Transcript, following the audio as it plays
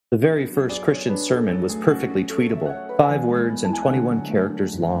The very first Christian sermon was perfectly tweetable, 5 words and 21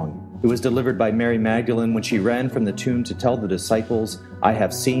 characters long. It was delivered by Mary Magdalene when she ran from the tomb to tell the disciples, "I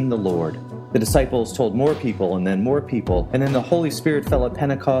have seen the Lord." The disciples told more people, and then more people, and then the Holy Spirit fell at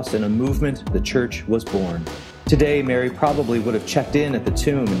Pentecost, and a movement, the church, was born. Today, Mary probably would have checked in at the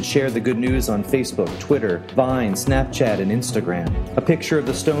tomb and shared the good news on Facebook, Twitter, Vine, Snapchat, and Instagram. A picture of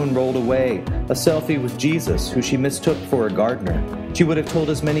the stone rolled away, a selfie with Jesus, who she mistook for a gardener. She would have told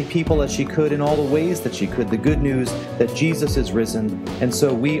as many people as she could in all the ways that she could the good news that Jesus is risen, and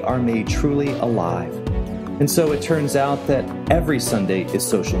so we are made truly alive. And so it turns out that every Sunday is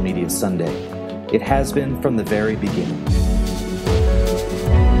Social Media Sunday. It has been from the very beginning.